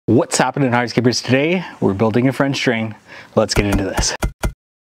What's happening, Hardscapers? Today we're building a French drain. Let's get into this.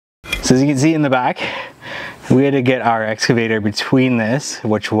 So as you can see in the back, we had to get our excavator between this,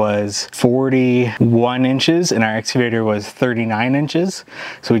 which was 41 inches, and our excavator was 39 inches.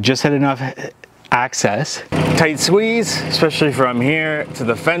 So we just had enough access. Tight squeeze, especially from here to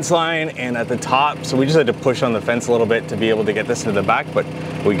the fence line and at the top. So we just had to push on the fence a little bit to be able to get this to the back, but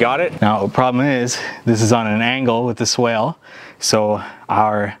we got it. Now the problem is, this is on an angle with the swale. So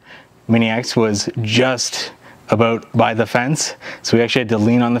our Mini X was just about by the fence. So we actually had to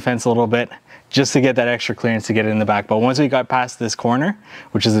lean on the fence a little bit just to get that extra clearance to get it in the back. But once we got past this corner,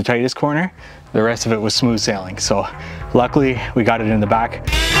 which is the tightest corner, the rest of it was smooth sailing. So luckily we got it in the back.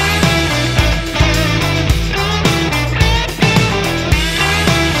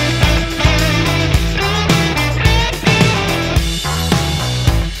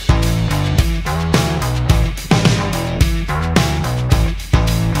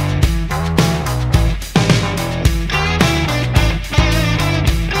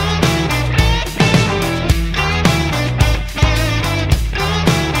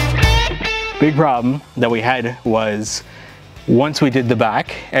 Big problem that we had was once we did the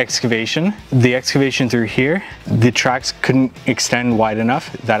back excavation, the excavation through here, the tracks couldn't extend wide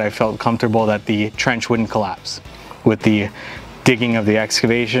enough that I felt comfortable that the trench wouldn't collapse. With the digging of the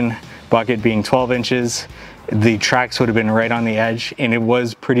excavation bucket being 12 inches, the tracks would have been right on the edge, and it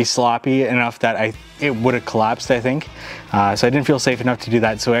was pretty sloppy enough that it would have collapsed, I think. So I didn't feel safe enough to do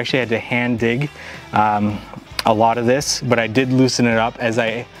that. So I actually had to hand dig a lot of this, but I did loosen it up as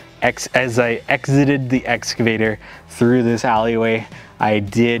I exited the excavator through this alleyway. I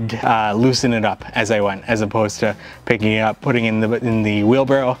did loosen it up as I went, as opposed to picking it up, putting it in the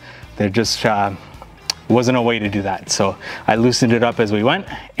wheelbarrow. There just wasn't a way to do that. So I loosened it up as we went,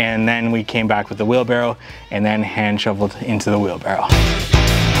 and then we came back with the wheelbarrow and then hand shoveled into the wheelbarrow.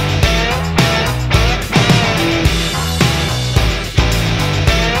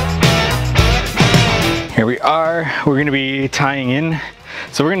 Here we are. We're going to be tying in.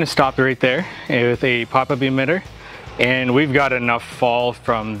 So we're going to stop right there with a pop-up emitter, and we've got enough fall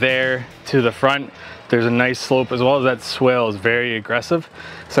from there to the front. There's a nice slope, as well as that swale is very aggressive.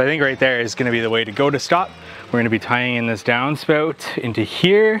 So I think right there is going to be the way to go to stop. We're going to be tying in this downspout into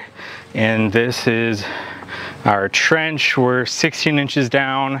here, and this is our trench. We're 16 inches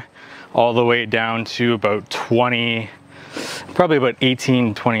down, all the way down to about 20, probably about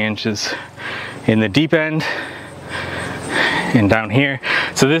 18, 20 inches in the deep end. And down here,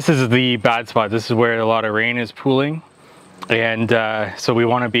 so this is the bad spot. This is where a lot of rain is pooling, and so we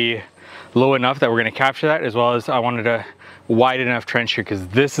want to be low enough that we're going to capture that, as well as I wanted a wide enough trench here because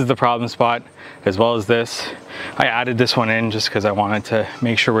this is the problem spot, as well as this. I added this one in just because I wanted to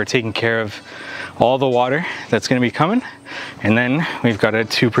make sure we're taking care of all the water that's going to be coming. And then we've got a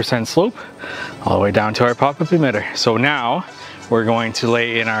 2% slope all the way down to our pop-up emitter. So now we're going to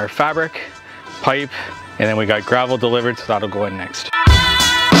lay in our fabric, pipe, and then we got gravel delivered, so that'll go in next.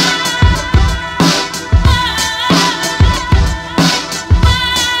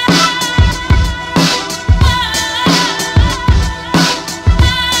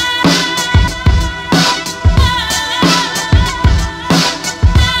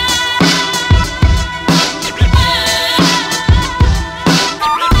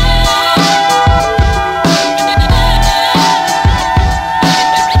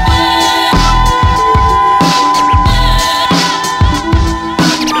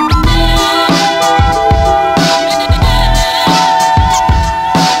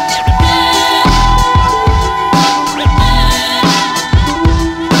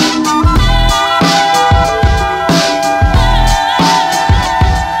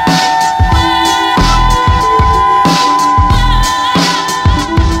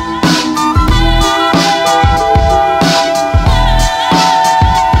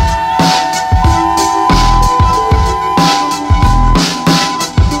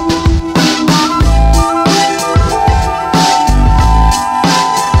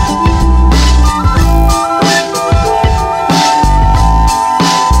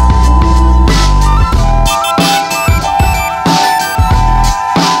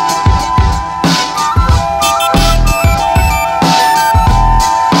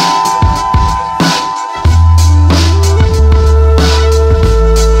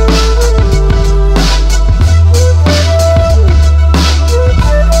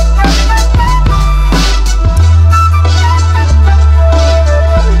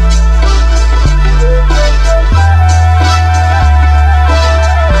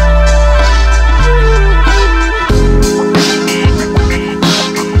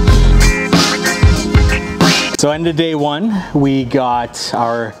 end of day one, we got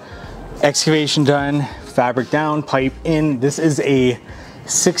our excavation done, fabric down, pipe in. This is a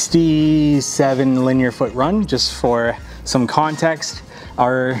 67 linear foot run, just for some context.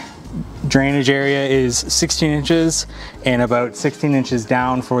 Our drainage area is 16 inches and about 16 inches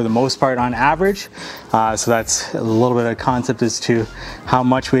down for the most part on average. So that's a little bit of concept as to how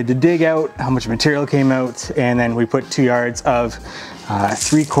much we had to dig out, how much material came out, and then we put 2 yards of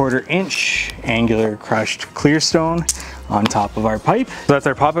 3/4 inch angular crushed clear stone on top of our pipe. So that's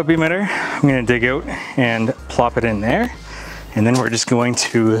our pop-up emitter. I'm gonna dig out and plop it in there. And then we're just going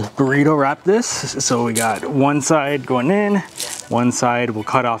to burrito wrap this. So we got one side going in, one side we'll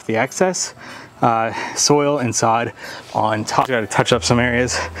cut off the excess soil and sod on top. Got to touch up some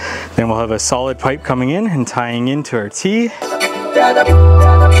areas. Then we'll have a solid pipe coming in and tying into our T.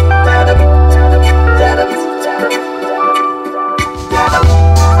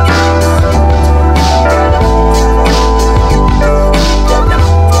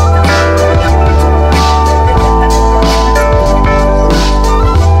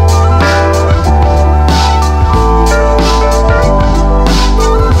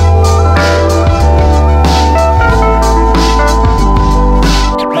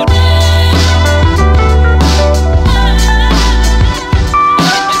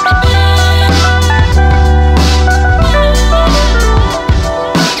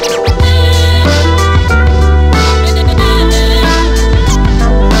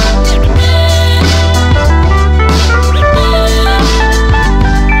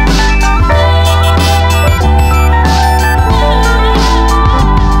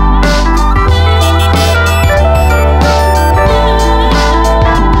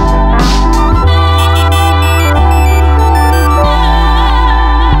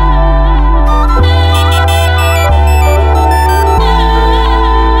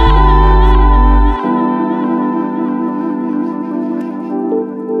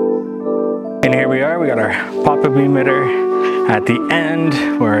 And here we are, we got our pop-up emitter at the end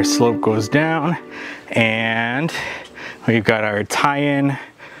where our slope goes down, and we've got our tie-in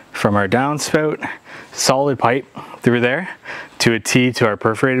from our downspout, solid pipe through there to a T to our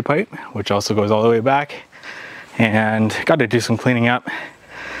perforated pipe, which also goes all the way back. And got to do some cleaning up,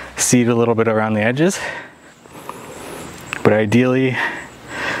 seed a little bit around the edges. But ideally,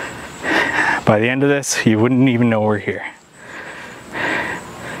 by the end of this, you wouldn't even know we're here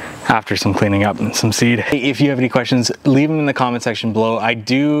after some cleaning up and some seed. If you have any questions, leave them in the comment section below. I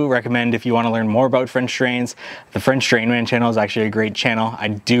do recommend, if you want to learn more about French drains, the French Drain Man channel is actually a great channel. I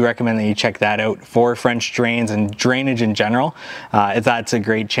do recommend that you check that out for French drains and drainage in general. That's a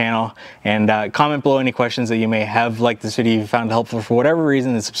great channel. And comment below any questions that you may have, like this video you found helpful for whatever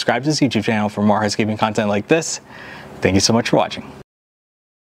reason, and subscribe to this YouTube channel for more hardscaping content like this. Thank you so much for watching.